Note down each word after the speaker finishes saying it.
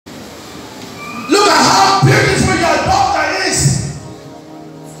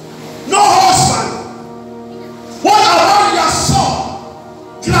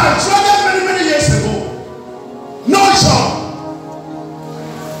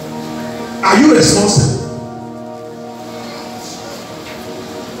Are you responsible?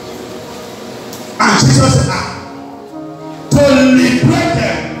 And Jesus said, to liberate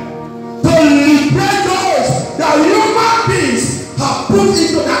them, to liberate those that human beings have put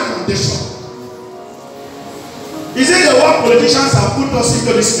into that condition. Is it the one politicians have put us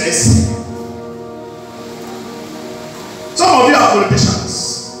into this mess? Some of you are politicians.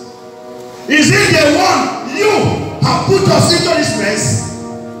 Is it the one you have put us into this mess?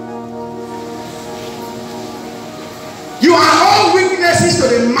 You are all witnesses to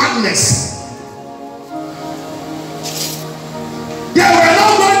the madness. They were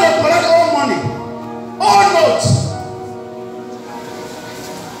not going to collect all money, all notes.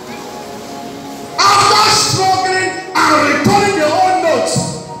 After struggling and returning the old notes,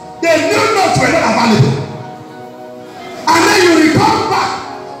 the new notes were not available. And then you return back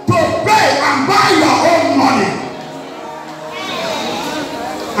to pay and buy your own money.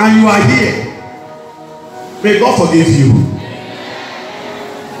 And you are here. May God forgive you.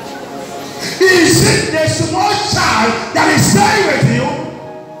 Is it the small child that is staying with you?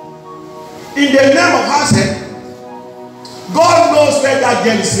 In the name of Hashem, God knows where that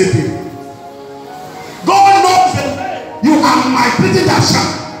girl is sleeping. God knows the way you are maltreating that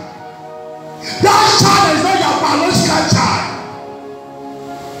child. That child is not your biological child.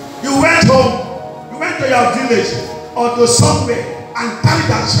 You went home, you went to your village or to somewhere and carried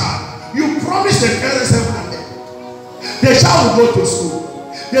that child. You promised the parents heaven and earth. The child will go to school.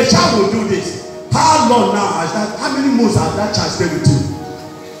 The child will do this. How long now has that? How many months has that child stayed with you?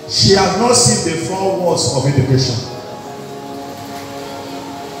 She has not seen the 4 walls of education.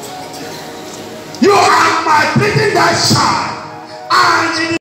 You are maltreating that child, and